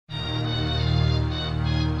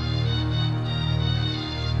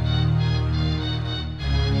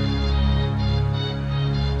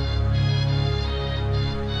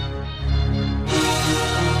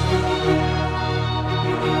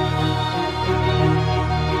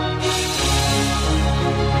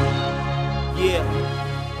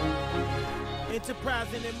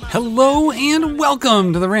Hello and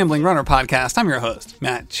welcome to the Rambling Runner Podcast. I'm your host,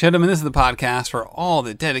 Matt Chittum, and this is the podcast for all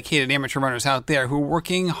the dedicated amateur runners out there who are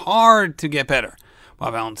working hard to get better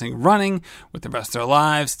while balancing running with the rest of their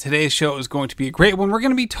lives. Today's show is going to be a great one. We're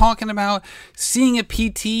going to be talking about seeing a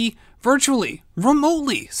PT virtually,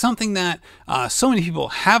 remotely, something that so many people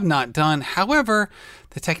have not done. However,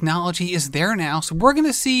 the technology is there now, so we're going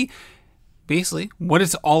to see basically what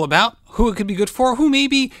it's all about, who it could be good for, who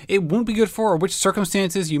maybe it won't be good for, or which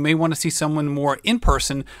circumstances you may want to see someone more in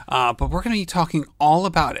person. But we're going to be talking all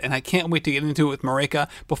about it, and I can't wait to get into it with Maryke.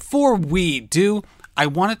 Before we do, I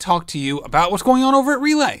want to talk to you about what's going on over at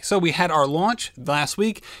Relay. So we had our launch last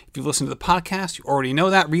week. If you've listened to the podcast, you already know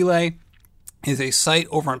that. Relay is a site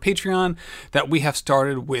over on Patreon that we have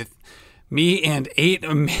started with me and 8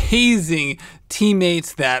 amazing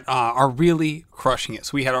teammates that are really crushing it.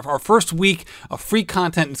 So we had our first week of free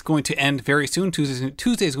content. It's going to end very soon.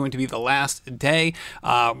 Tuesday is going to be the last day.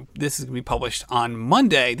 This is going to be published on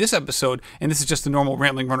Monday, this episode, and this is just the normal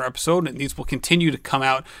Rambling Runner episode, and these will continue to come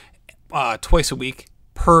out twice a week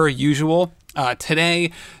per usual.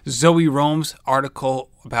 Today, Zoe Rome's article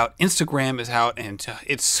about Instagram is out, and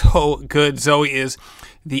it's so good. Zoe is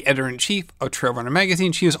the editor-in-chief of Trail Runner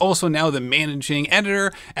Magazine. She is also now the managing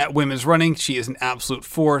editor at Women's Running. She is an absolute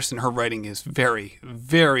force, and her writing is very,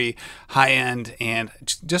 very high-end. And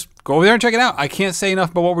just go over there and check it out. I can't say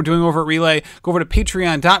enough about what we're doing over at Relay. Go over to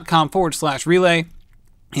patreon.com/relay.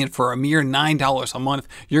 And for a mere $9 a month,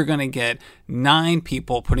 you're going to get 9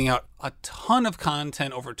 people putting out a ton of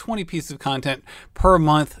content, over 20 pieces of content per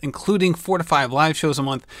month, including 4 to 5 live shows a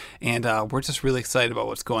month. And we're just really excited about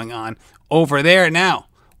what's going on over there. Now,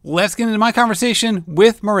 let's get into my conversation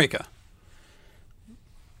with Maryke.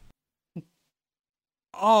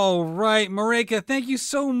 All right, Maryke, thank you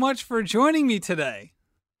so much for joining me today.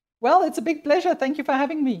 Well, it's a big pleasure. Thank you for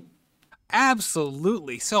having me.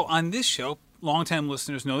 Absolutely. So on this show, longtime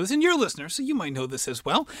listeners know this, and you're listeners, so you might know this as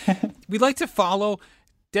well. We like to follow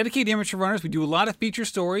dedicated amateur runners. We do a lot of feature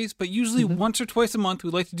stories, but usually once or twice a month, we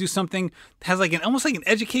like to do something that has like almost like an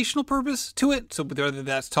educational purpose to it. So whether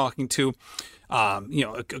that's talking to,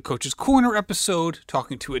 a coach's corner episode,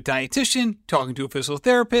 talking to a dietitian, talking to a physical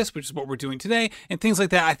therapist, which is what we're doing today, and things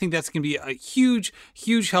like that. I think that's going to be a huge,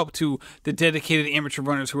 huge help to the dedicated amateur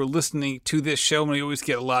runners who are listening to this show. And we always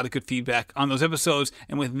get a lot of good feedback on those episodes.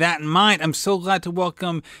 And with that in mind, I'm so glad to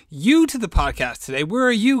welcome you to the podcast today. Where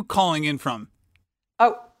are you calling in from?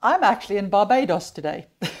 Oh, I'm actually in Barbados today.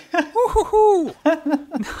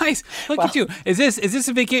 Nice. Look at you. Is this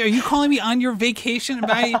a vacation? Are you calling me on your vacation?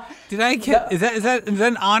 Is that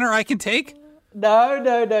an honor I can take? No.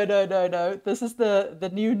 This is the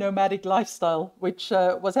new nomadic lifestyle, which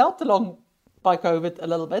was helped along by COVID a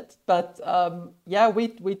little bit. But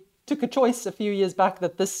we took a choice a few years back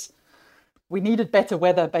that we needed better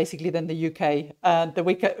weather basically than the UK, and the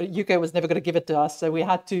UK was never going to give it to us. So we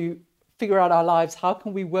had to figure out our lives. How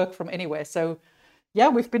can we work from anywhere? So yeah,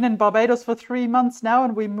 we've been in Barbados for 3 months now,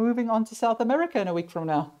 and we're moving on to South America in a week from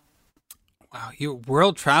now. Wow, you're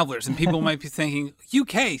world travelers, and people might be thinking,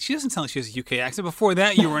 UK, she doesn't sound like she has a UK accent. Before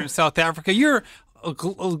that, you were in South Africa. You're a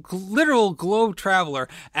literal globe traveler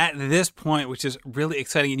at this point, which is really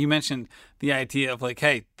exciting. And you mentioned the idea of like,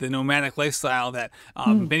 hey, the nomadic lifestyle that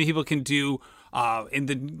many people can do in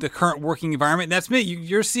the current working environment. That's me.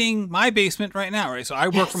 You're seeing my basement right now, right? So I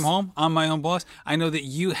work from home. I'm my own boss. I know that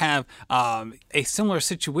you have a similar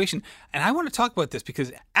situation. And I want to talk about this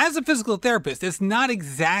because as a physical therapist, it's not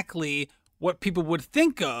exactly what people would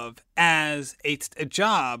think of as a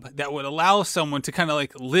job that would allow someone to kind of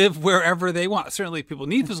like live wherever they want. Certainly people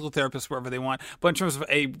need physical therapists wherever they want, but in terms of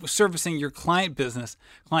servicing your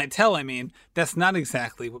clientele, I mean, that's not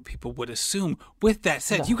exactly what people would assume. With that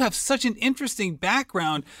said, you have such an interesting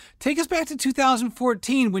background. Take us back to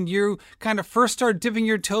 2014 when you kind of first started dipping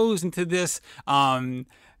your toes into this kind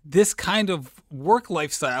of work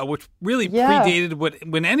lifestyle, which really predated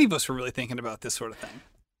when any of us were really thinking about this sort of thing.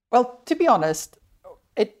 Well, to be honest,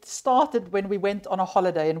 it started when we went on a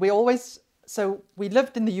holiday, and we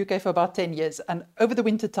lived in the UK for about 10 years, and over the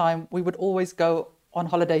winter time, we would always go on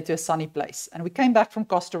holiday to a sunny place. And we came back from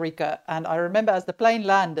Costa Rica, and I remember as the plane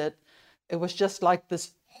landed, it was just like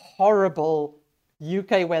this horrible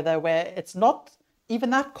UK weather where it's not even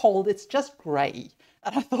that cold, it's just grey.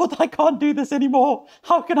 And I thought, I can't do this anymore.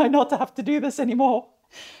 How can I not have to do this anymore?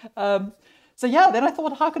 Then I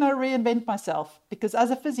thought, how can I reinvent myself? Because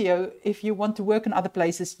as a physio, if you want to work in other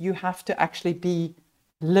places, you have to actually be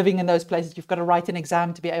living in those places. You've got to write an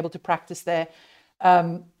exam to be able to practice there.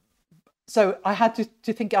 So I had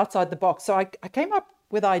to think outside the box. So I came up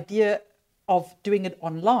with the idea of doing it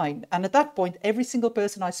online. And at that point, every single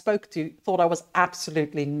person I spoke to thought I was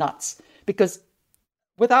absolutely nuts, because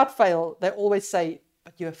without fail, they always say,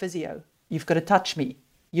 but you're a physio, you've got to touch me.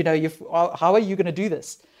 How are you going to do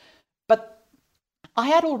this? But I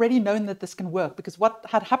had already known that this can work, because what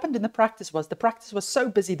had happened in the practice was so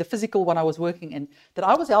busy, the physical one I was working in, that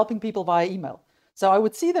I was helping people via email. So I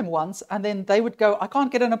would see them once and then they would go, I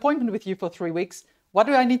can't get an appointment with you for 3 weeks. What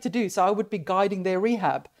do I need to do? So I would be guiding their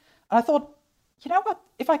rehab. And I thought, you know what?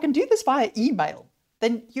 If I can do this via email,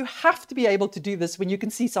 then you have to be able to do this when you can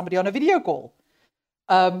see somebody on a video call.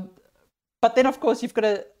 But then, of course, you've got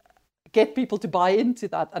to get people to buy into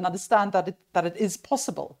that and understand that it is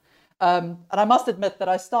possible. And I must admit that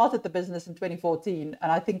I started the business in 2014,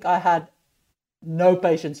 and I think I had no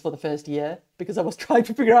patience for the first year, because I was trying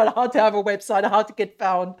to figure out how to have a website, how to get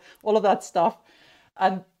found, all of that stuff.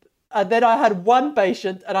 And then I had one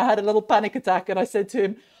patient and I had a little panic attack, and I said to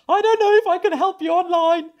him, I don't know if I can help you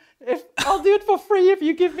online. If I'll do it for free if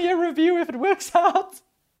you give me a review if it works out.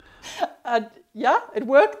 And yeah, it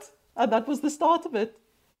worked. And that was the start of it.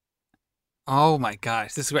 Oh my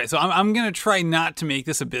gosh, this is great. So I'm going to try not to make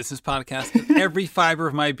this a business podcast. Every fiber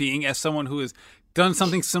of my being, as someone who has done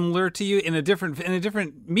something similar to you in a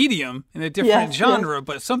different medium, in a different genre,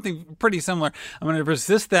 but something pretty similar, I'm going to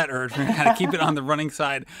resist that urge. We're going to kind of keep it on the running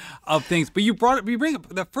side of things. But you bring up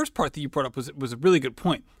the first part that you brought up was a really good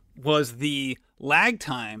point. Was the lag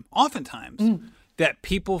time, oftentimes, that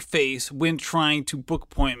people face when trying to book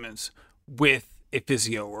appointments with a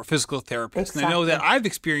physio or a physical therapist. Exactly. And I know that I've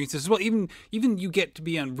experienced this as well. Even you get to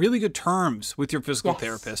be on really good terms with your physical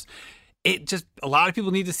therapist. It just, a lot of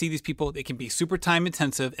people need to see these people. They can be super time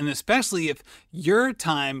intensive. And especially if your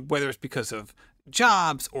time, whether it's because of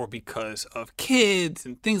jobs or because of kids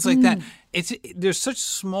and things like that, there's such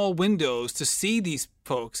small windows to see these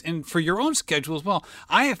folks, and for your own schedule as well.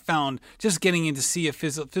 I have found just getting in to see a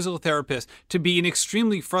physical therapist to be an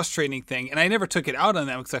extremely frustrating thing, and I never took it out on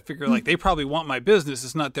them because I figure like they probably want my business,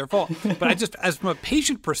 it's not their fault. But I just, as from a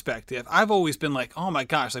patient perspective, I've always been like, oh my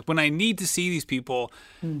gosh, like when I need to see these people,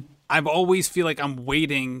 I always feel like I'm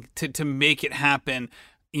waiting to make it happen.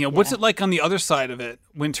 You know, what's it like on the other side of it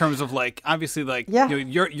in terms of like, obviously, like, you know,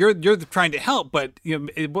 you're trying to help, but you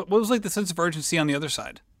know, what was like the sense of urgency on the other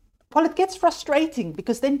side? Well, it gets frustrating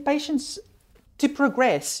because then patients, to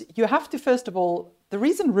progress, you have to, first of all, the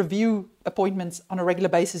reason review appointments on a regular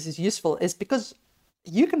basis is useful is because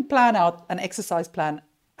you can plan out an exercise plan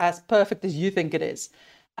as perfect as you think it is.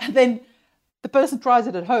 And then the person tries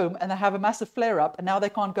it at home and they have a massive flare up and now they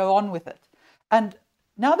can't go on with it. And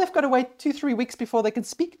now they've got to wait 2-3 weeks before they can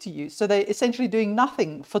speak to you. So they're essentially doing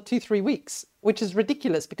nothing for 2-3 weeks, which is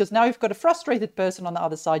ridiculous because now you've got a frustrated person on the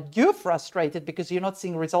other side. You're frustrated because you're not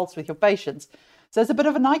seeing results with your patients. So it's a bit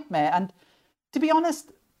of a nightmare. And to be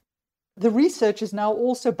honest, the research is now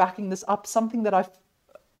also backing this up, something that I've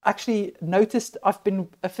actually noticed. I've been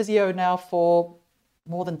a physio now for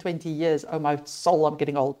more than 20 years. Oh, my soul, I'm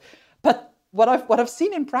getting old. But what I've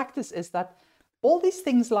seen in practice is that all these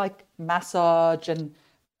things like massage and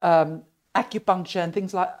acupuncture and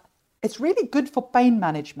things like, it's really good for pain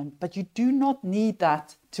management, but you do not need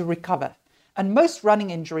that to recover. And most running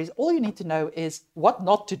injuries, all you need to know is what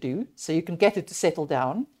not to do so you can get it to settle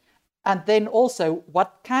down. And then also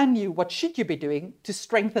what should you be doing to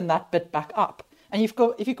strengthen that bit back up. And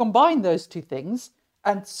if you combine those two things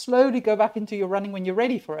and slowly go back into your running when you're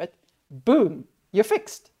ready for it, boom, you're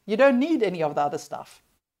fixed. You don't need any of the other stuff.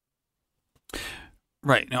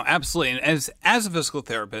 Right. No, absolutely. And as a physical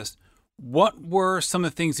therapist, what were some of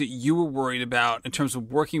the things that you were worried about in terms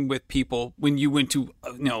of working with people when you went to,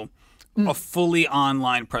 a fully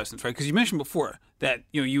online presence, right? Because you mentioned before that,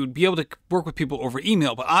 you would be able to work with people over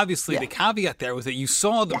email, but obviously the caveat there was that you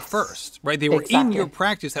saw them first, right? They were in your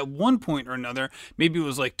practice at one point or another. Maybe it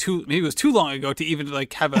was too long ago to even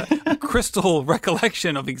like have a crystal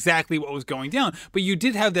recollection of exactly what was going down, but you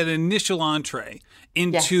did have that initial entree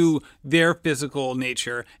into their physical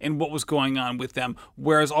nature and what was going on with them.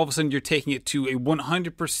 Whereas all of a sudden you're taking it to a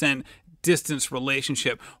 100% distance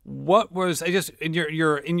relationship. What was in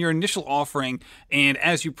your initial offering, and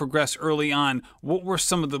as you progressed early on, what were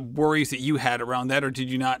some of the worries that you had around that, or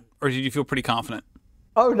did you not, or did you feel pretty confident?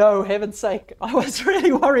 Oh no, heaven's sake, I was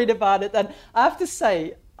really worried about it. And I have to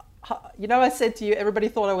say, I said to you, everybody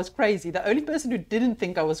thought I was crazy. The only person who didn't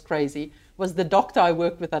think I was crazy was the doctor I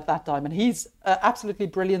worked with at that time, and he's an absolutely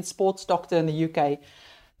brilliant sports doctor in the UK.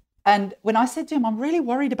 And when I said to him, I'm really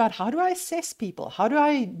worried about how do I assess people? How do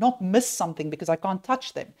I not miss something because I can't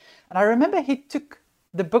touch them? And I remember he took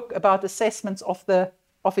the book about assessments off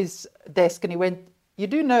his desk and he went, you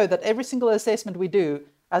do know that every single assessment we do,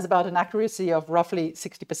 has about an accuracy of roughly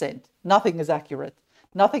 60%. Nothing is accurate.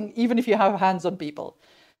 Nothing, even if you have hands on people.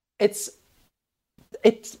 It's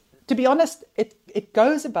to be honest, it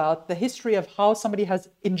goes about the history of how somebody has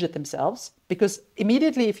injured themselves, because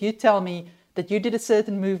immediately if you tell me that you did a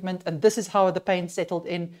certain movement and this is how the pain settled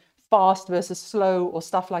in, fast versus slow or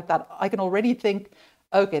stuff like that, I can already think,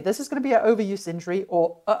 okay, this is going to be an overuse injury,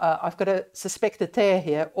 or I've got a suspected tear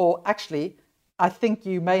here, or actually, I think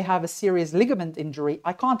you may have a serious ligament injury.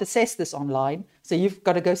 I can't assess this online, so you've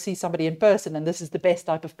got to go see somebody in person, and this is the best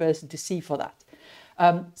type of person to see for that.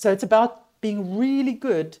 So it's about being really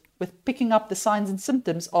good with picking up the signs and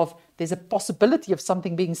symptoms of there's a possibility of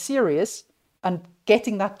something being serious and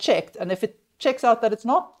getting that checked. And if it checks out that it's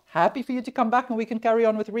not, happy for you to come back and we can carry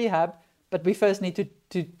on with rehab, but we first need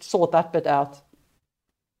to sort that bit out.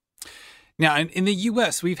 Now, in the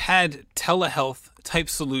US, we've had telehealth type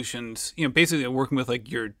solutions, basically working with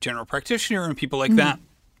like your general practitioner and people like that.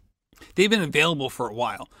 They've been available for a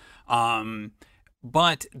while,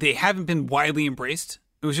 but they haven't been widely embraced.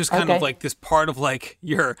 It was just kind of like this part of like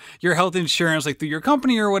your health insurance, like through your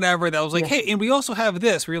company or whatever, that was like, hey, and we also have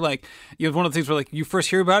this, where you're like, you have one of the things where like you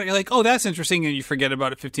first hear about it, you're like, oh, that's interesting, and you forget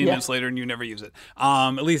about it 15 minutes later and you never use it.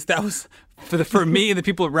 At least that was for me and the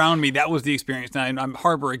people around me, that was the experience. Now I'm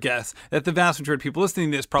harbor a guess that the vast majority of people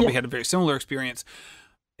listening to this probably had a very similar experience.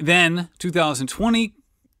 Then 2020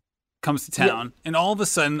 comes to town, and all of a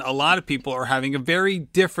sudden a lot of people are having a very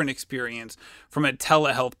different experience from a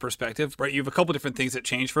telehealth perspective, right? You have a couple different things that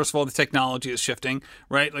change. First of all, the technology is shifting,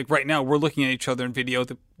 right? Like right now we're looking at each other in video.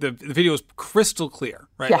 The video is crystal clear,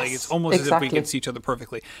 right? Like it's almost as if we can see each other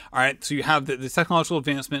perfectly. All right, so you have the technological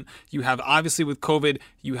advancement. You have, obviously with COVID,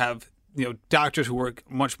 you have doctors who work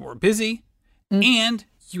much more busy, and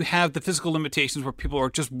you have the physical limitations where people are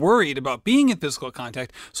just worried about being in physical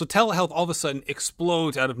contact. So telehealth all of a sudden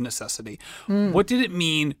explodes out of necessity. What did it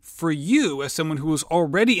mean for you as someone who was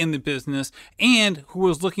already in the business and who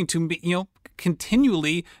was looking to,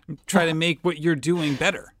 continually try to make what you're doing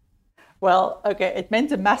better? Well, okay, it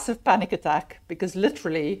meant a massive panic attack, because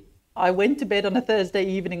literally I went to bed on a Thursday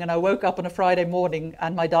evening and I woke up on a Friday morning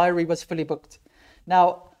and my diary was fully booked.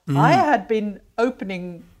 Now, I had been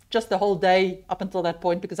opening just the whole day up until that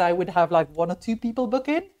point, because I would have like 1 or 2 people book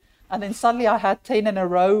in. And then suddenly I had 10 in a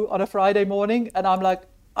row on a Friday morning. And I'm like,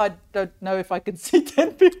 I don't know if I can see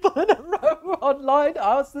 10 people in a row online.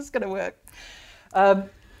 How's this going to work?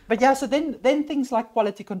 But yeah, so then things like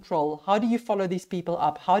quality control. How do you follow these people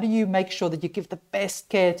up? How do you make sure that you give the best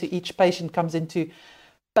care to each patient comes into?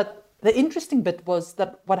 But the interesting bit was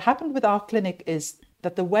that what happened with our clinic is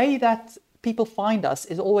that the way that people find us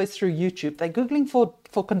is always through YouTube. They're Googling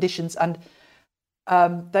for conditions, and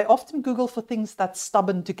they often Google for things that's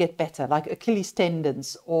stubborn to get better, like Achilles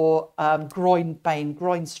tendons or groin pain,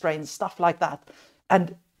 groin strains, stuff like that.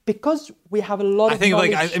 And because we have a lot of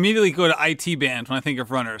knowledge... I immediately go to IT band when I think of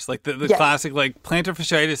runners, like the classic like plantar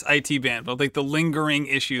fasciitis IT band, but like the lingering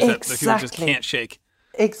issues that people just can't shake.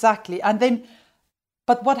 Exactly. And then,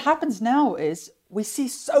 but what happens now is we see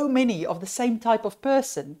so many of the same type of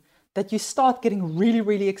person that you start getting really,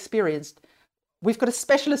 really experienced. We've got a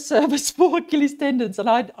specialist service for Achilles tendons,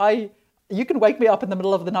 and you can wake me up in the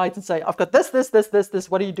middle of the night and say, I've got this,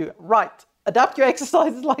 what do you do? Right, adapt your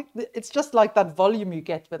exercises. Like, it's just like that volume you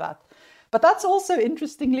get with that. But that's also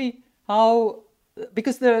interestingly how,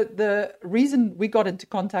 because the reason we got into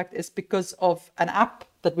contact is because of an app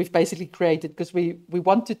that we've basically created, because we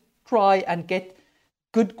want to try and get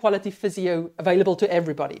good quality physio available to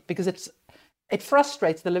everybody, because it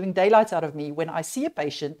frustrates the living daylights out of me when I see a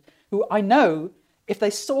patient who I know, if they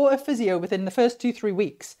saw a physio within the first 2-3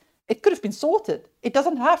 weeks, it could have been sorted. It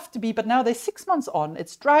doesn't have to be, but now they're 6 months on,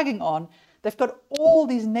 it's dragging on. They've got all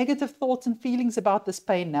these negative thoughts and feelings about this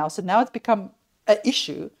pain now. So now it's become an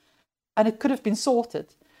issue, and it could have been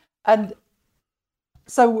sorted. And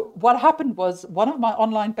so what happened was, one of my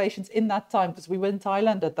online patients in that time, because we were in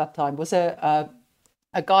Thailand at that time, was a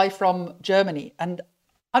guy from Germany. And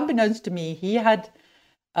unbeknownst to me, he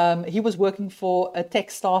was working for a tech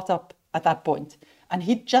startup at that point, and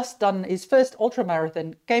he'd just done his first ultra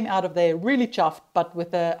marathon, came out of there really chuffed, but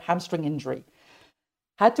with a hamstring injury.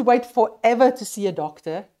 Had to wait forever to see a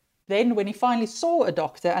doctor. Then when he finally saw a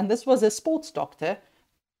doctor, and this was a sports doctor,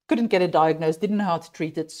 couldn't get it diagnosed, didn't know how to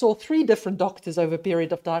treat it, saw 3 different doctors over a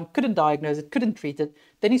period of time, couldn't diagnose it, couldn't treat it.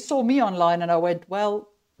 Then he saw me online, and I went, well,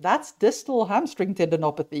 that's distal hamstring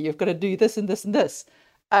tendinopathy. You've got to do this and this and this.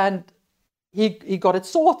 And he got it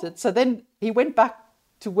sorted. So then he went back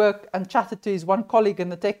to work and chatted to his one colleague in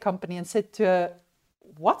the tech company and said to her,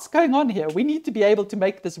 what's going on here? We need to be able to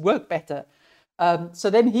make this work better. So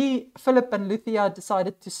then Philip and Luthia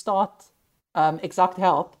decided to start Exact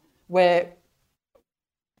Health, where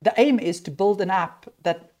the aim is to build an app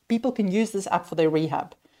that people can use this app for their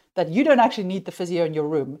rehab, that you don't actually need the physio in your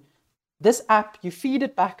room. This app, you feed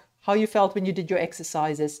it back how you felt when you did your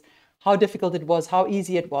exercises, how difficult it was, how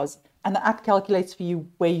easy it was, and the app calculates for you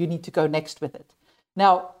where you need to go next with it.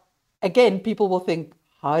 Now, again, people will think,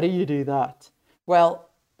 how do you do that? Well,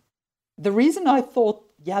 the reason I thought,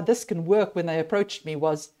 yeah, this can work when they approached me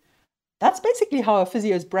was that's basically how a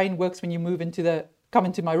physio's brain works when you come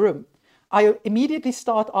into my room. I immediately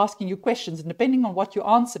start asking you questions, and depending on what you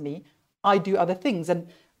answer me, I do other things. And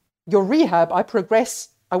your rehab, I progress.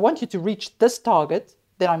 I want you to reach this target,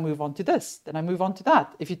 then I move on to this, then I move on to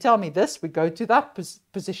that. If you tell me this, we go to that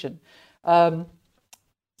position. So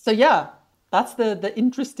yeah, that's the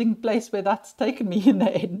interesting place where that's taken me in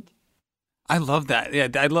the end. I love that. Yeah,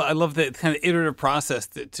 I love the kind of iterative process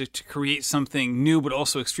to create something new, but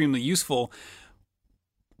also extremely useful.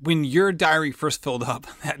 When your diary first filled up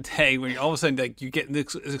that day, when all of a sudden like you get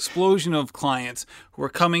this explosion of clients who are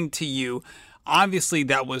coming to you, obviously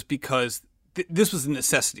that was because this was a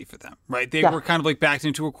necessity for them, right? They were kind of like backed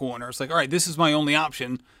into a corner. It's like, all right, this is my only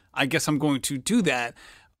option. I guess I'm going to do that.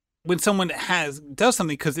 When someone does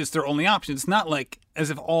something because it's their only option, it's not like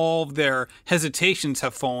as if all of their hesitations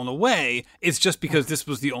have fallen away. It's just because this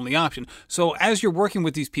was the only option. So as you're working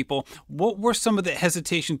with these people, what were some of the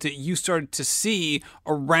hesitations that you started to see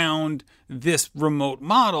around this remote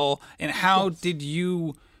model, and how did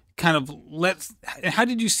you how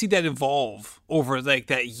did you see that evolve over like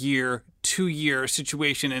that 2-year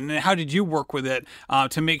situation, and how did you work with it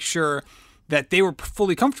to make sure that they were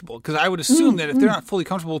fully comfortable? Because I would assume that if they're not fully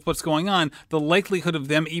comfortable with what's going on, the likelihood of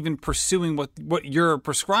them even pursuing what you're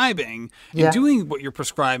prescribing and doing what you're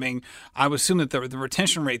prescribing, I would assume that the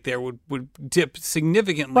retention rate there would dip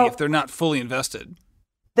significantly if they're not fully invested.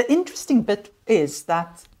 The interesting bit is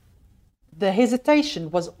that the hesitation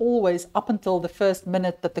was always up until the first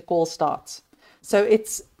minute that the call starts. So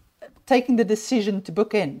it's taking the decision to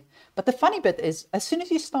book in. But the funny bit is, as soon as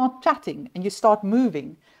you start chatting and you start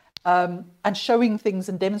moving, and showing things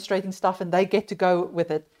and demonstrating stuff, and they get to go with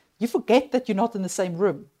it, you forget that you're not in the same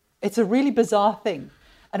room. It's a really bizarre thing.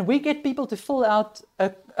 And we get people to fill out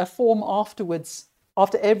a form afterwards,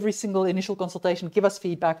 after every single initial consultation, give us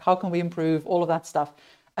feedback, how can we improve, all of that stuff.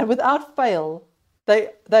 And without fail,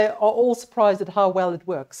 they are all surprised at how well it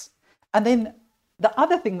works. And then the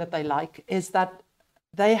other thing that they like is that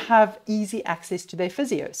they have easy access to their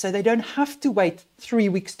physio. So they don't have to wait 3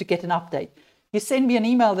 weeks to get an update. You send me an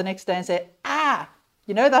email the next day and say,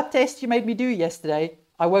 you know that test you made me do yesterday?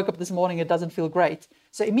 I woke up this morning, it doesn't feel great.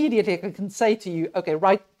 So immediately I can say to you, okay,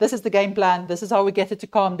 right, this is the game plan. This is how we get it to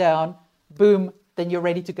calm down. Boom, then you're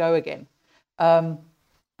ready to go again.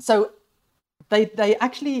 So they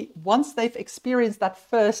actually, once they've experienced that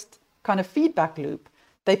first kind of feedback loop,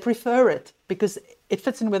 they prefer it because it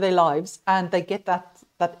fits in with their lives and they get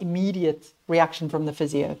that immediate reaction from the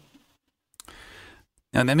physio.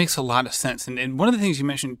 Now, that makes a lot of sense. And one of the things you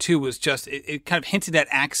mentioned, too, was just it kind of hinted at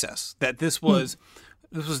access, that this was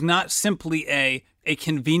not simply a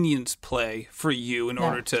convenience play for you in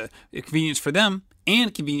order to convenience for them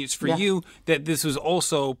and convenience for you, that this was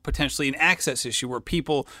also potentially an access issue where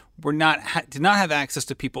people did not have access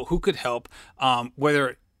to people who could help,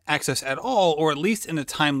 whether access at all or at least in a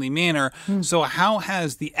timely manner. So how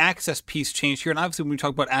has the access piece changed here? And obviously when we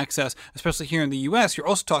talk about access, especially here in the U.S., you're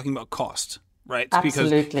also talking about cost. Right,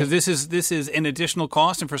 absolutely. Because this is an additional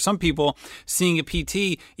cost, and for some people, seeing a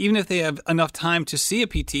PT, even if they have enough time to see a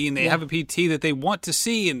PT and they have a PT that they want to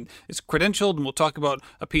see and it's credentialed, and we'll talk about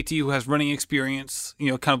a PT who has running experience, a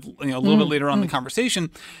little bit later on in the conversation.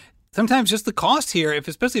 Sometimes just the cost here,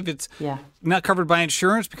 especially if it's not covered by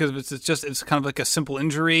insurance, because it's kind of like a simple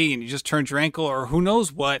injury and you just turned your ankle or who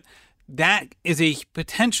knows what, that is a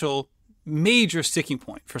potential major sticking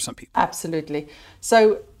point for some people. Absolutely.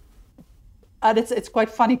 So. And it's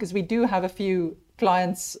quite funny because we do have a few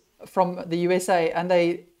clients from the USA and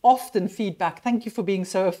they often feedback, thank you for being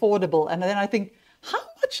so affordable. And then I think, how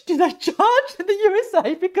much do they charge in the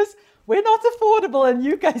USA? Because we're not affordable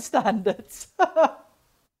in UK standards.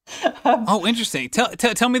 Interesting.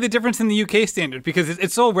 Tell me the difference in the UK standard, because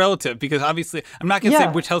it's so relative. Because obviously, I'm not going to say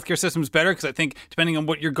which healthcare system is better, because I think depending on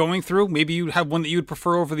what you're going through, maybe you have one that you would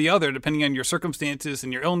prefer over the other, depending on your circumstances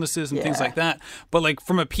and your illnesses and things like that. But like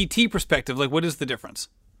from a PT perspective, like what is the difference?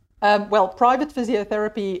 Well, private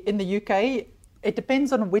physiotherapy in the UK, it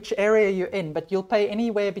depends on which area you're in, but you'll pay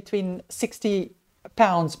anywhere between £60,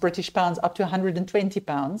 British pounds, up to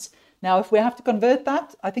 £120. Now, if we have to convert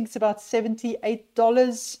that, I think it's about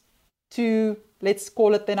 $78 to, let's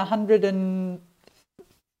call it then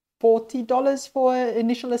 $40 for an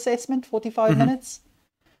initial assessment, 45 minutes.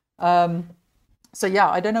 So yeah,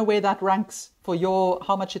 I don't know where that ranks for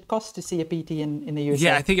how much it costs to see a PT in the USA.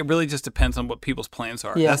 Yeah, I think it really just depends on what people's plans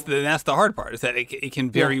are. Yeah. That's the hard part, is that it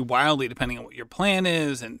can vary wildly depending on what your plan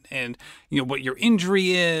is and what your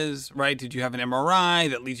injury is, right? Did you have an MRI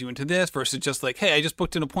that leads you into this versus just like, hey, I just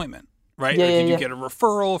booked an appointment, right? Yeah, or did you get a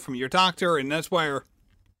referral from your doctor? And that's why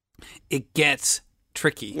it gets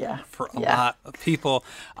tricky for a lot of people.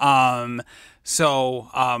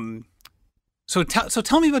 So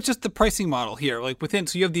tell me about just the pricing model here. Like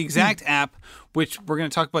so you have the Exact app, which we're going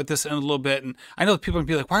to talk about this in a little bit. And I know people are going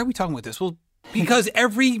to be like, why are we talking about this? Well, because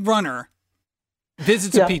every runner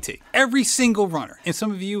visits a PT. Every single runner. And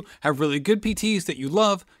some of you have really good PTs that you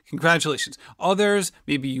love. Congratulations. Others,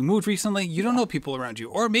 maybe you moved recently. You don't know people around you.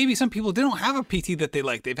 Or maybe some people, they don't have a PT that they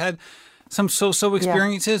like. They've had some so-so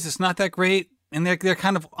experiences. It's not that great. And they're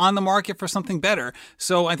kind of on the market for something better.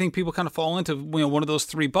 So I think people kind of fall into one of those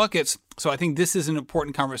three buckets. So I think this is an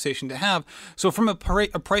important conversation to have. So from a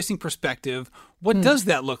pricing perspective, what does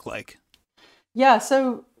that look like? Yeah,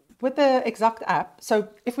 so with the Exact app, so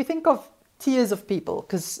if we think of tiers of people,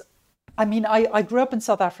 because I grew up in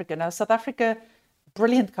South Africa. Now, South Africa,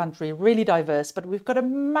 brilliant country, really diverse, but we've got a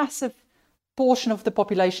massive portion of the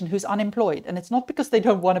population who's unemployed, and it's not because they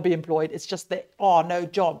don't want to be employed, it's just there are no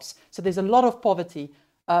jobs. So there's a lot of poverty,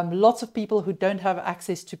 lots of people who don't have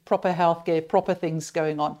access to proper healthcare, proper things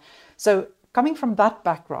going on. So coming from that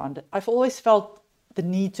background, I've always felt the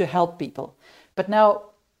need to help people. But now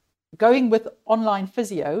going with online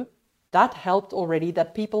physio, that helped already,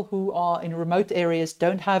 that people who are in remote areas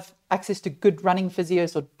don't have access to good running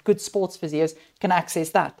physios or good sports physios can access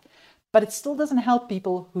that. But it still doesn't help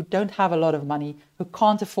people who don't have a lot of money, who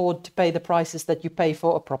can't afford to pay the prices that you pay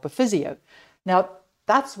for a proper physio. Now,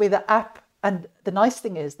 that's where the app, and the nice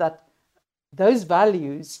thing is that those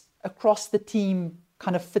values across the team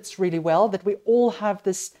kind of fits really well, that we all have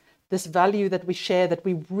this value that we share, that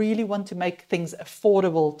we really want to make things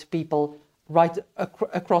affordable to people right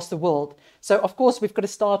across the world. So, of course, we've got to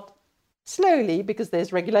start slowly, because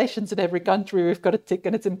there's regulations in every country we've got to tick,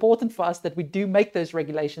 and it's important for us that we do make those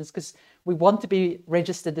regulations because we want to be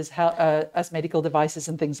registered as medical devices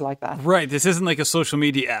and things like that. Right. This isn't like a social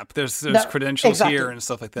media app. There's credentials here and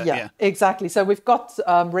stuff like that. Yeah, exactly. So we've got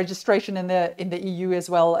registration in the EU as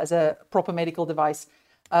well as a proper medical device.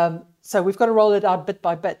 So we've got to roll it out bit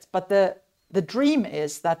by bit. But the dream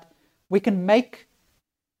is that we can make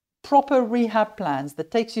proper rehab plans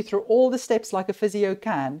that takes you through all the steps like a physio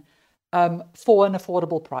can, for an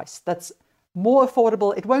affordable price. That's more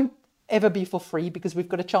affordable. It won't ever be for free because we've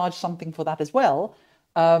got to charge something for that as well.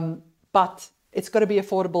 But it's got to be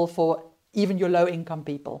affordable for even your low income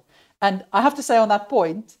people. And I have to say on that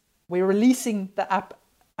point, we're releasing the app.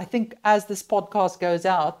 I think as this podcast goes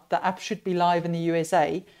out, the app should be live in the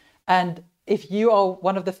USA. And if you are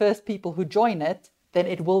one of the first people who join it, then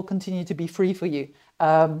it will continue to be free for you.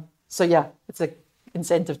 So yeah, it's an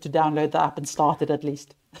incentive to download the app and start it at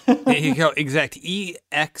least. There you go. Exact.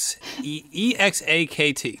 EXAKT,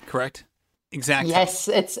 correct? Exact. Yes,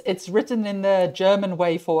 it's written in the German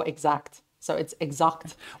way for exact. So it's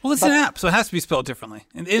exact. Well, it's an app, so it has to be spelled differently.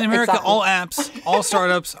 In America, exactly. All apps, all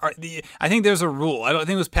startups are. I think there's a rule. I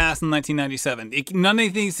think it was passed in 1997. None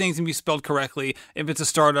of these things can be spelled correctly if it's a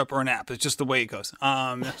startup or an app. It's just the way it goes.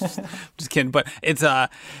 Just kidding, but it's yeah.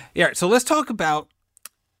 So let's talk about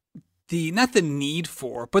not the need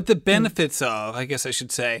for, but the benefits of, I guess I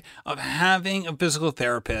should say, of having a physical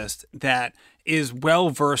therapist that is well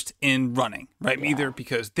versed in running, right? Yeah. Either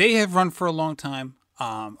because they have run for a long time,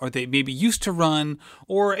 or they maybe used to run,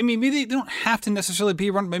 or maybe they don't have to necessarily be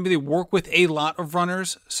a runner. Maybe they work with a lot of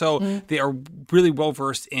runners, so they are really well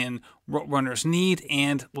versed in what runners need.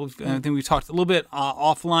 And I think we talked a little bit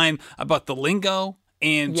offline about the lingo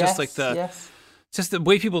and just like just the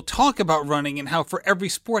way people talk about running, and how for every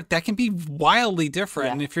sport that can be wildly different.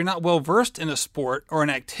 Yeah. And if you're not well versed in a sport or an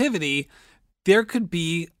activity, there could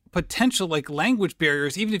be potential like language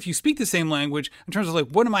barriers, even if you speak the same language, in terms of like,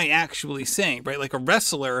 what am I actually saying, right? Like a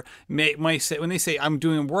wrestler might say, when they say I'm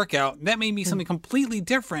doing a workout, that may be something completely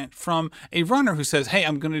different from a runner who says, hey,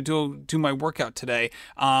 I'm going to do my workout today.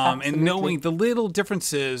 And knowing the little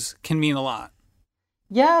differences can mean a lot.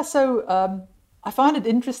 Yeah. So, I find it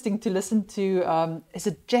interesting to listen to, is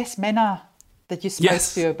it Jess Mena that you spoke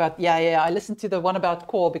to about? Yeah. I listened to the one about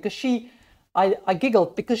core because I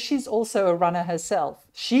giggled because she's also a runner herself.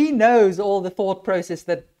 She knows all the thought process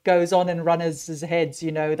that goes on in runners' heads,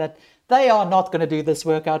 that they are not going to do this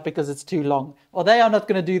workout because it's too long, or they are not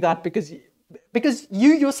going to do that because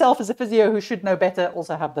you yourself as a physio who should know better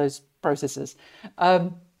also have those processes.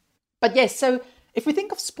 But yes, so if we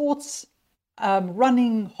think of sports,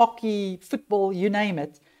 running, hockey, football, you name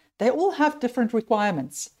it, they all have different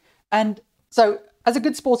requirements. And so as a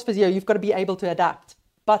good sports physio, you've got to be able to adapt.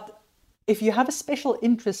 But if you have a special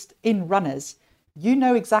interest in runners, you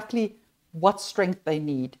know exactly what strength they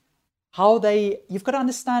need, you've got to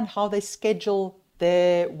understand how they schedule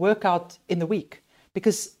their workout in the week.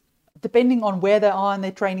 Because depending on where they are in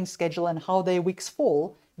their training schedule and how their weeks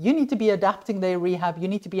fall, you need to be adapting their rehab, you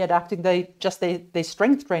need to be adapting their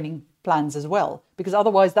strength training plans as well, because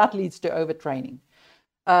otherwise that leads to overtraining.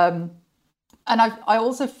 And I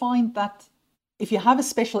also find that if you have a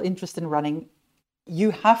special interest in running,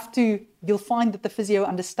 you'll find that the physio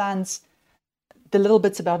understands the little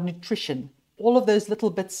bits about nutrition, all of those little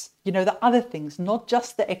bits, the other things, not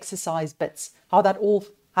just the exercise bits, how that all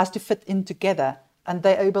has to fit in together, and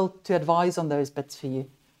they're able to advise on those bits for you.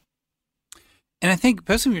 And I think,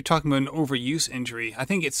 especially when you're talking about an overuse injury, I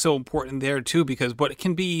think it's so important there too, because what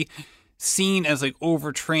can be seen as like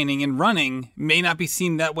overtraining in running may not be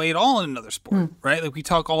seen that way at all in another sport, right? Like we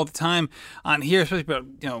talk all the time on here, especially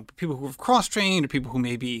about, people who have cross-trained or people who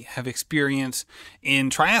maybe have experience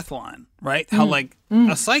in triathlon, right? How like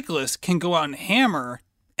a cyclist can go out and hammer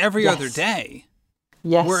every other day.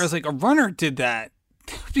 Yes. Whereas like a runner did that,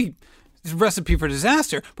 it would be a recipe for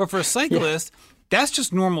disaster. But for a cyclist, that's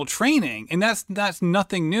just normal training, and that's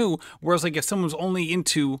nothing new. Whereas, like, if someone's only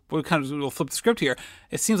into, we'll flip the script here.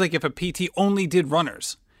 It seems like if a PT only did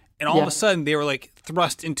runners, and all of a sudden they were like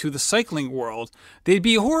thrust into the cycling world, they'd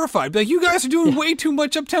be horrified. Be like, you guys are doing way too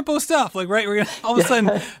much up tempo stuff. Like, right? We're gonna all of a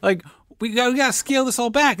sudden like we gotta scale this all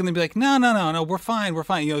back, and they'd be like, no, we're fine,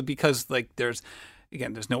 because like there's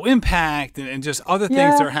no impact and just other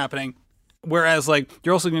things that are happening. Whereas, like,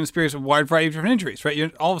 you're also going to experience a wide variety of different injuries,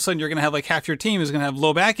 right? All of a sudden, you're going to have, like, half your team is going to have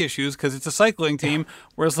low back issues because it's a cycling team,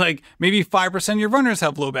 whereas, like, maybe 5% of your runners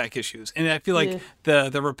have low back issues. And I feel like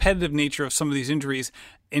the repetitive nature of some of these injuries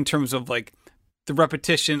in terms of, like, the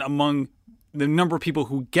repetition among the number of people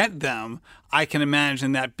who get them, I can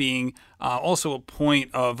imagine that being also a point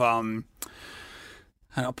of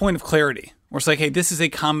clarity. Where it's like, hey, this is a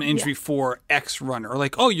common injury for X runner. Or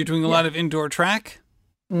like, oh, you're doing a lot of indoor track?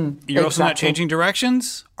 You're also not changing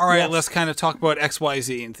directions? All right, let's kind of talk about X, Y,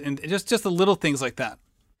 Z, and just the little things like that.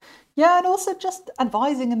 Yeah, and also just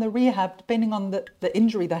advising in the rehab, depending on the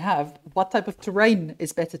injury they have, what type of terrain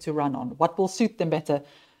is better to run on, what will suit them better.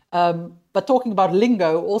 But talking about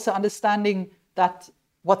lingo, also understanding that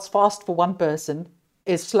what's fast for one person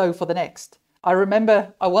is slow for the next. I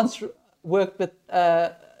remember I once worked with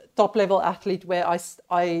a top-level athlete where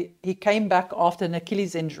he came back after an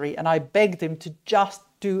Achilles injury, and I begged him to just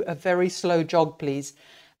do a very slow jog, please.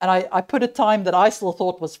 And I put a time that I still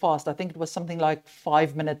thought was fast. I think it was something like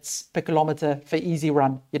 5 minutes per kilometer for easy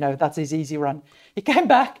run. That's his easy run. He came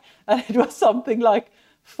back and it was something like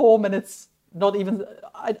 4 minutes, not even,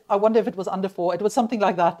 I wonder if it was under 4. It was something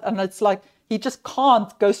like that. And it's like, he just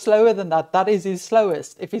can't go slower than that. That is his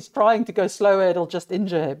slowest. If he's trying to go slower, it'll just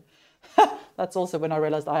injure him. That's also when I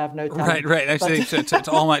realized I have no talent. Right. Actually,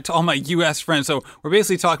 to all my U.S. friends, so we're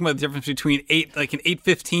basically talking about the difference between an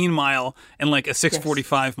 8:15 mile and like a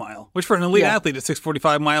 6:45 mile, which for an elite athlete, a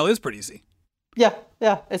 6:45 mile is pretty easy. Yeah.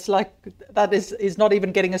 It's like that he's not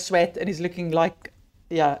even getting a sweat, and he's looking like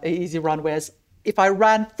an easy run. Whereas if I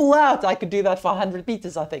ran full out, I could do that for 100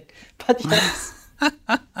 meters, I think. But yes.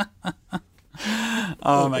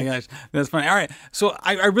 Oh my gosh, that's funny. All right, so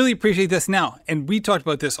I really appreciate this now, and we talked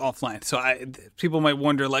about this offline. So people might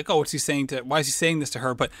wonder, like, oh, why is he saying this to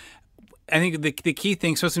her? But I think the key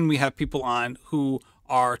thing, especially when we have people on who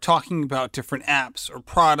are talking about different apps or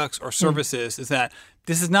products or services, is that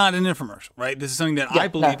this is not an infomercial, right? This is something that I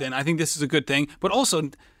believe in. I think this is a good thing, but also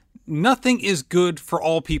nothing is good for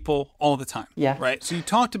all people all the time. Yeah. Right. So you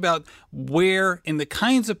talked about where and the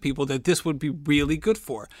kinds of people that this would be really good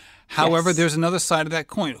for. However, there's another side of that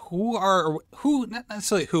coin. Not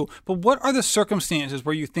necessarily who, but what are the circumstances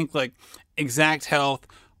where you think like Exact Health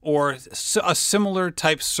or a similar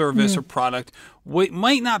type service or product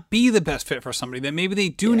might not be the best fit for somebody, that maybe they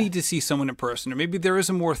do need to see someone in person, or maybe there is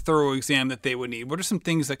a more thorough exam that they would need? What are some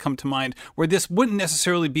things that come to mind where this wouldn't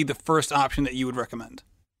necessarily be the first option that you would recommend?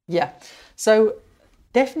 Yeah. So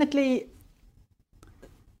definitely,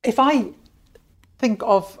 if I think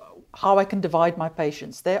of how I can divide my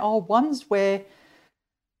patients, there are ones where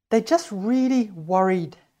they're just really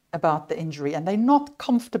worried about the injury and they're not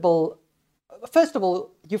comfortable. First of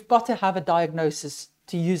all, you've got to have a diagnosis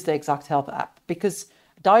to use the Exact Health app, because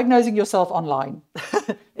diagnosing yourself online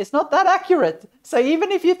is not that accurate. So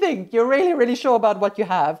even if you think you're really, really sure about what you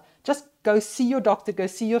have, just go see your doctor, go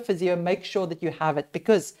see your physio, make sure that you have it,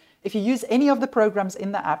 because if you use any of the programs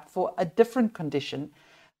in the app for a different condition,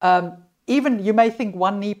 even you may think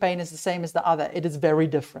one knee pain is the same as the other. It is very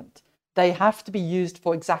different. They have to be used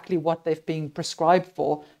for exactly what they've been prescribed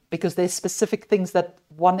for, because there's specific things that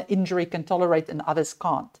one injury can tolerate and others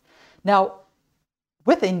can't. Now,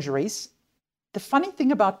 with injuries, the funny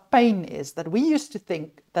thing about pain is that we used to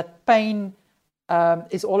think that pain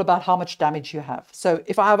is all about how much damage you have. So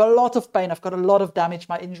if I have a lot of pain, I've got a lot of damage,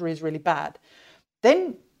 my injury is really bad.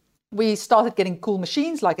 Then we started getting cool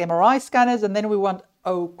machines like MRI scanners, and then we went,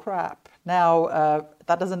 oh crap, now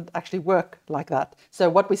that doesn't actually work like that. So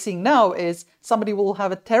what we're seeing now is somebody will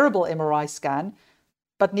have a terrible MRI scan,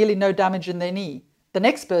 but nearly no damage in their knee. The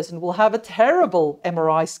next person will have a terrible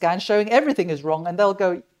MRI scan showing everything is wrong, and they'll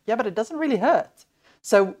go, yeah, but it doesn't really hurt.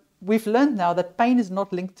 So we've learned now that pain is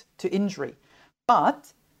not linked to injury,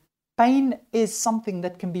 but pain is something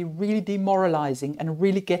that can be really demoralizing and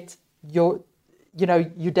really get you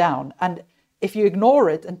down. And if you ignore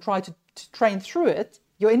it and try to train through it,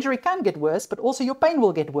 your injury can get worse, but also your pain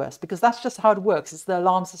will get worse, because that's just how it works. It's the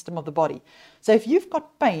alarm system of the body. So if you've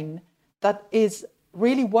got pain that is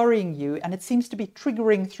really worrying you and it seems to be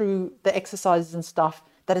triggering through the exercises and stuff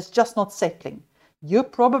that is just not settling, you're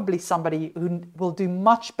probably somebody who will do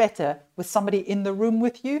much better with somebody in the room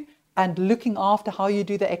with you and looking after how you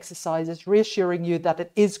do the exercises, reassuring you that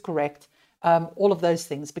it is correct, all of those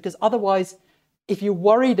things. Because otherwise, if you're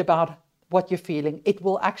worried about what you're feeling, it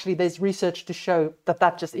will actually, there's research to show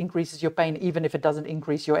that just increases your pain, even if it doesn't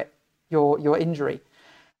increase your injury.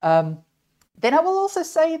 Then I will also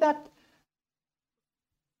say that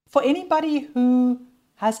for anybody who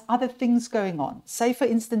has other things going on, say for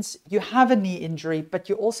instance, you have a knee injury, but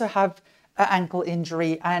you also have an ankle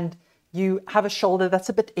injury and you have a shoulder that's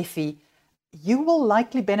a bit iffy, you will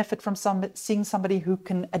likely benefit from seeing somebody who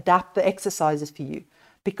can adapt the exercises for you.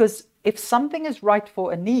 Because if something is right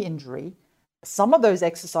for a knee injury, some of those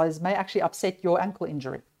exercises may actually upset your ankle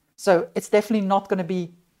injury. So it's definitely not going to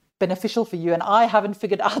be beneficial for you. And I haven't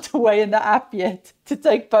figured out a way in the app yet to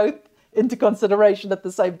take both into consideration at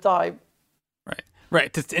the same time.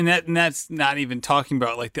 Right. And that's not even talking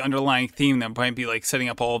about like the underlying theme that might be like setting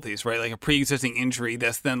up all of these, right? Like a pre-existing injury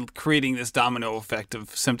that's then creating this domino effect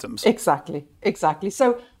of symptoms. Exactly.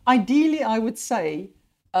 So ideally, I would say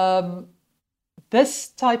this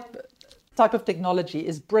type of technology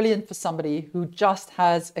is brilliant for somebody who just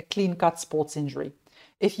has a clean-cut sports injury.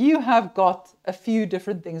 If you have got a few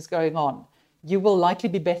different things going on, you will likely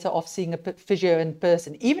be better off seeing a physio in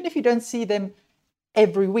person, even if you don't see them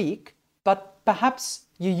every week, but perhaps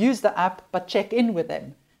you use the app, but check in with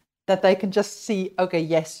them, that they can just see, okay,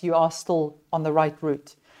 yes, you are still on the right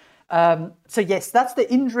route. So yes, that's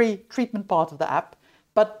the injury treatment part of the app.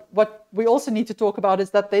 But what we also need to talk about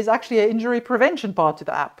is that there's actually an injury prevention part to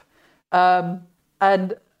the app.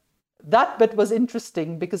 And that bit was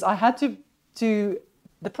interesting because I had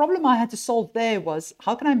the problem I had to solve there was,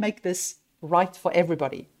 how can I make this right for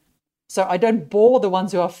everybody? So I don't bore the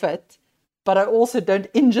ones who are fit, but I also don't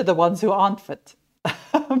injure the ones who aren't fit.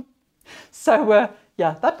 So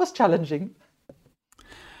that was challenging.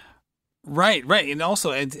 Right. And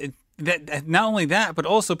also, that not only that, but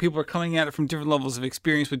also people are coming at it from different levels of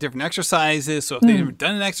experience with different exercises. So if they've never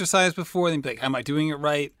done an exercise before, they'd be like, am I doing it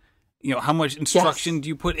right? You know, how much instruction do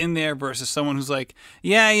you put in there versus someone who's like,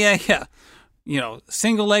 yeah. You know,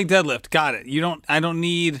 single leg deadlift, got it. I don't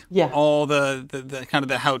need all the kind of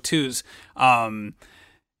the how-tos. That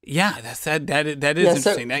is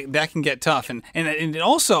interesting. That can get tough, and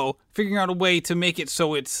also figuring out a way to make it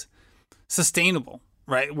so it's sustainable,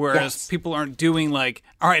 right? Whereas people aren't doing like,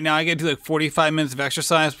 all right, now I got to do like 45 minutes of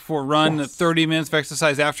exercise before run, 30 minutes of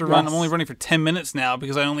exercise after run. I'm only running for 10 minutes now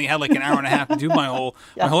because I only had like an hour and a half to do my whole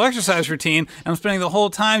exercise routine. And I'm spending the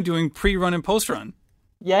whole time doing pre-run and post-run.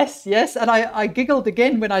 Yes. And I giggled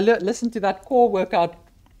again when I listened to that core workout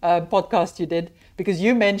podcast you did, because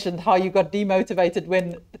you mentioned how you got demotivated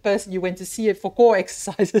when the person you went to see it for core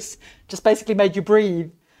exercises just basically made you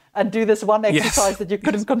breathe and do this one exercise that you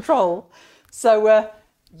couldn't control. So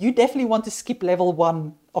you definitely want to skip level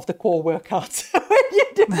 1 of the core workouts when you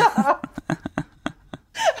do that.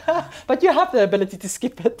 But you have the ability to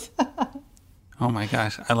skip it. Oh my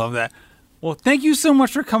gosh, I love that. Well, thank you so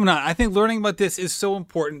much for coming on. I think learning about this is so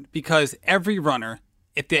important because every runner,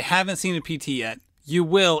 if they haven't seen a PT yet, you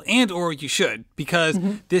will, or you should, because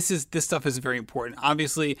this stuff is very important.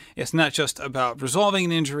 Obviously, it's not just about resolving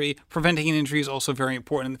an injury. Preventing an injury is also very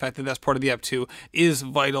important. And the fact that that's part of the app too is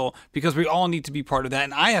vital because we all need to be part of that.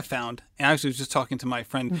 And I have found, and I was just talking to my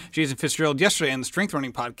friend Jason Fitzgerald yesterday on the Strength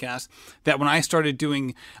Running podcast, that when I started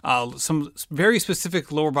doing some very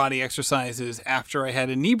specific lower body exercises after I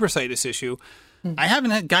had a knee bursitis issue, I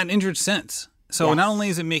haven't gotten injured since. So Yes. not only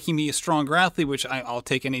is it making me a stronger athlete, which I'll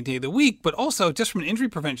take any day of the week, but also just from an injury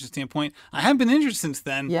prevention standpoint, I haven't been injured since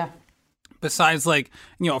then. Yeah. Besides, like,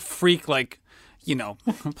 a freak, like,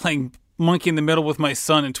 playing monkey in the middle with my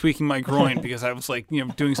son and tweaking my groin because I was, like,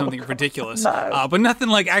 doing something ridiculous. No. But nothing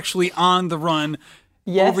like actually on the run.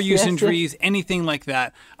 Yes, Overuse yes, injuries, anything like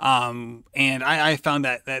that. And I found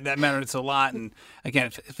that matters a lot. And again,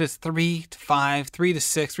 if it's 3 to 5, 3 to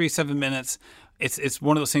 6, 3 to 7 minutes, it's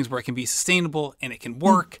one of those things where it can be sustainable and it can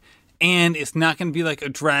work. And it's not going to be like a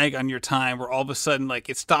drag on your time where all of a sudden, like,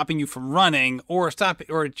 it's stopping you from running or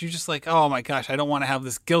you're just like, oh my gosh, I don't want to have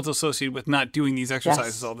this guilt associated with not doing these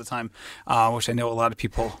exercises all the time, which I know a lot of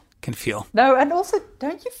people can feel. No, and also,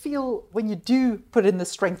 don't you feel when you do put in the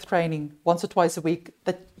strength training once or twice a week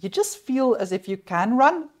that you just feel as if you can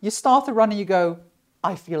run? You start the run and you go,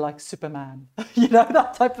 I feel like Superman.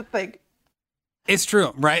 That type of thing. It's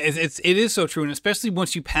true, right? It is so true. And especially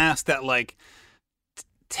once you pass that, like,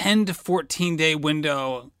 10 to 14 day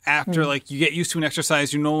window after like you get used to an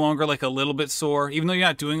exercise, you're no longer like a little bit sore, even though you're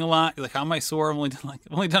not doing a lot. You're like, how am I sore? I've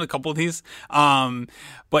only done a couple of these.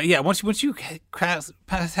 But yeah, once you pass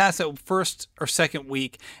that first or second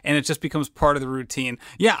week and it just becomes part of the routine.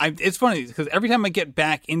 Yeah, it's funny because every time I get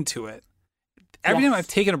back into it, every time I've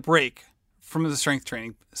taken a break from the strength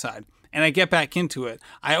training side and I get back into it,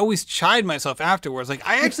 I always chide myself afterwards. Like,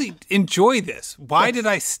 I actually enjoy this. Why did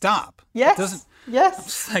I stop? Yes. It doesn't. Yes.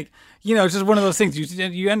 It's like, it's just one of those things.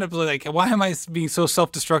 You end up like, why am I being so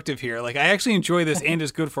self-destructive here? Like, I actually enjoy this and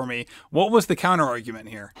it's good for me. What was the counter argument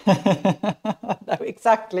here? No,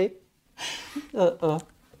 exactly. Well,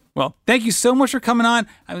 thank you so much for coming on.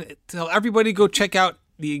 I tell everybody go check out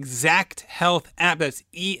the Exact Health app. That's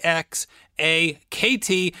EXAKT.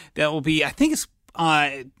 That will be, I think it's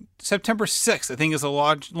September 6th, I think, is the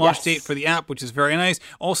launch date for the app, which is very nice.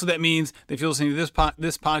 Also, that means that if you're listening to this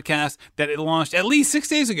podcast, that it launched at least 6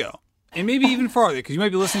 days ago. And maybe even farther, because you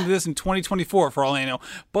might be listening to this in 2024 for all I know.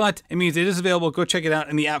 But it means it is available. Go check it out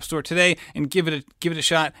in the App Store today and give it a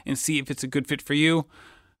shot and see if it's a good fit for you.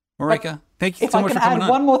 Maryke, thank you so much for coming on. If I can add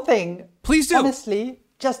one more thing. Please do. Honestly,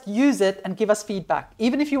 just use it and give us feedback.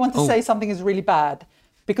 Even if you want to say something is really bad.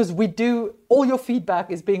 Because all your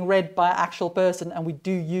feedback is being read by an actual person and we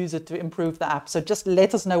do use it to improve the app. So just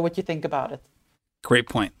let us know what you think about it. Great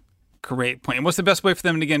point. And what's the best way for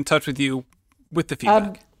them to get in touch with you with the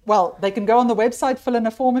feedback? Well, they can go on the website, fill in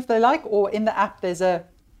a form if they like, or in the app there's a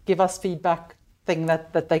give us feedback thing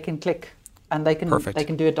that they can click and they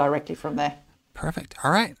can do it directly from there. Perfect.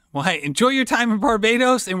 All right. Well, hey, enjoy your time in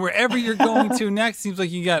Barbados and wherever you're going to next. Seems like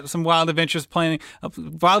you got some wild adventures coming up.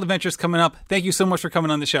 Thank you so much for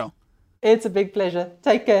coming on the show. It's a big pleasure.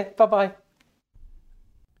 Take care. Bye-bye.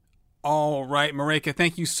 All right, Maryke,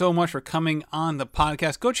 thank you so much for coming on the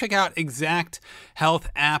podcast. Go check out Exact Health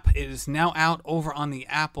app. It is now out over on the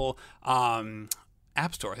Apple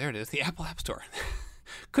App Store. There it is, the Apple App Store.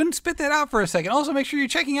 Couldn't spit that out for a second. Also, make sure you're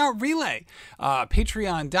checking out Relay,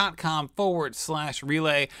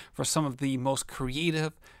 patreon.com/Relay for some of the most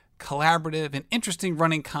creative, collaborative, and interesting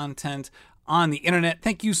running content on the internet.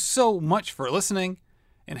 Thank you so much for listening,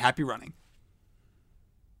 and happy running.